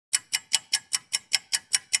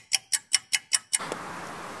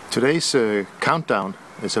Today's countdown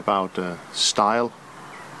is about style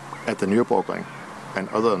at the Nürburgring and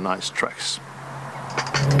other nice tracks.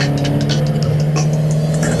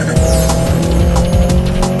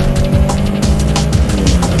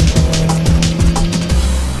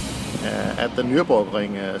 At the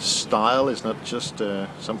Nürburgring, style is not just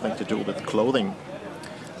something to do with clothing.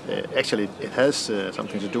 Actually, it has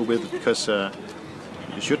something to do with it because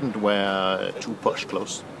you shouldn't wear too posh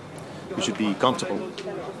clothes. You should be comfortable.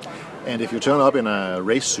 And if you turn up in a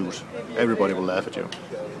race suit, everybody will laugh at you.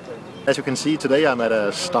 As you can see, today I'm at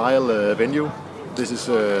a style venue. This is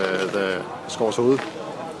the Skovshoved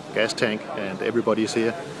gas tank, and everybody is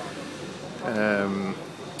here.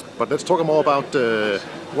 But let's talk more about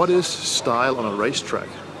what is style on a racetrack.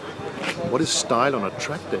 What is style on a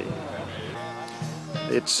track day?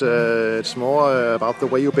 It's more about the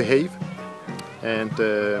way you behave and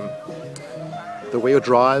the way you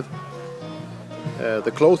drive.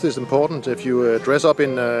 The clothes is important. If you dress up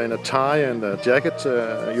in a tie and a jacket,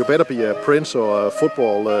 you better be a prince or a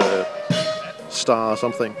football star or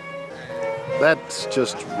something. That's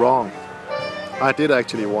just wrong. I did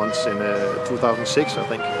actually once in 2006, I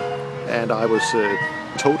think, and I was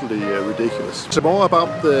totally ridiculous. It's more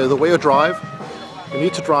about the way you drive. You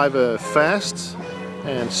need to drive fast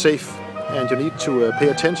and safe, and you need to pay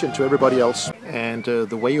attention to everybody else. And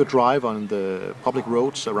the way you drive on the public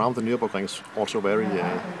roads around the Nürburgring is also very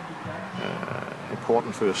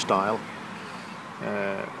important for your style.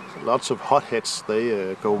 Lots of hotheads,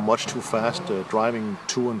 they go much too fast driving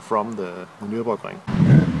to and from the Nürburgring.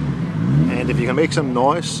 And if you can make some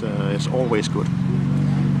noise, it's always good.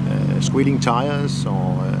 Squealing tires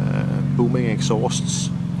or booming exhausts.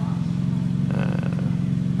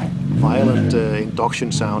 Violent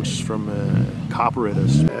induction sounds from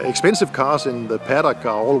carburetors. Expensive cars in the paddock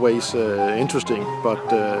are always interesting, but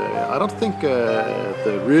I don't think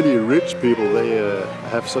the really rich people, they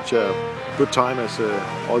have such a good time as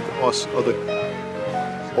us other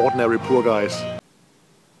ordinary poor guys.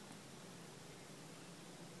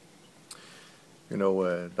 You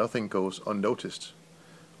know, nothing goes unnoticed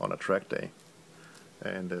on a track day,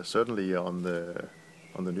 and certainly on the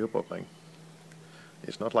Nürburgring.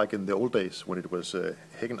 It's not like in the old days when it was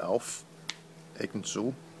Hecken auf, Hecken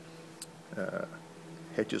zu,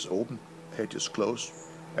 hedges open, hedges close,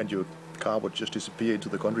 and your car would just disappear into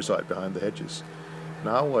the countryside behind the hedges.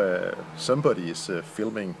 Now somebody is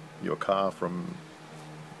filming your car from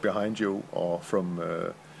behind you or from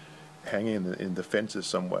hanging in the fences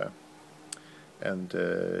somewhere. And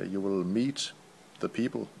you will meet the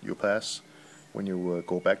people you pass when you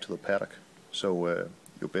go back to the paddock. So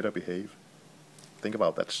you better behave. Think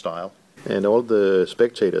about that style. And all the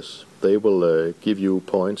spectators, they will give you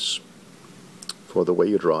points for the way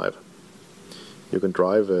you drive. You can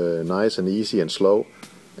drive nice and easy and slow,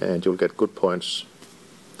 and you'll get good points.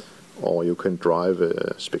 Or you can drive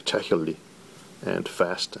spectacularly and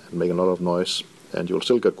fast and make a lot of noise, and you'll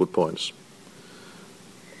still get good points.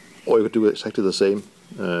 Or you could do exactly the same,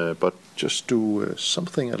 but just do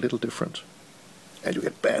something a little different, and you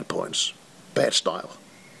get bad points, bad style.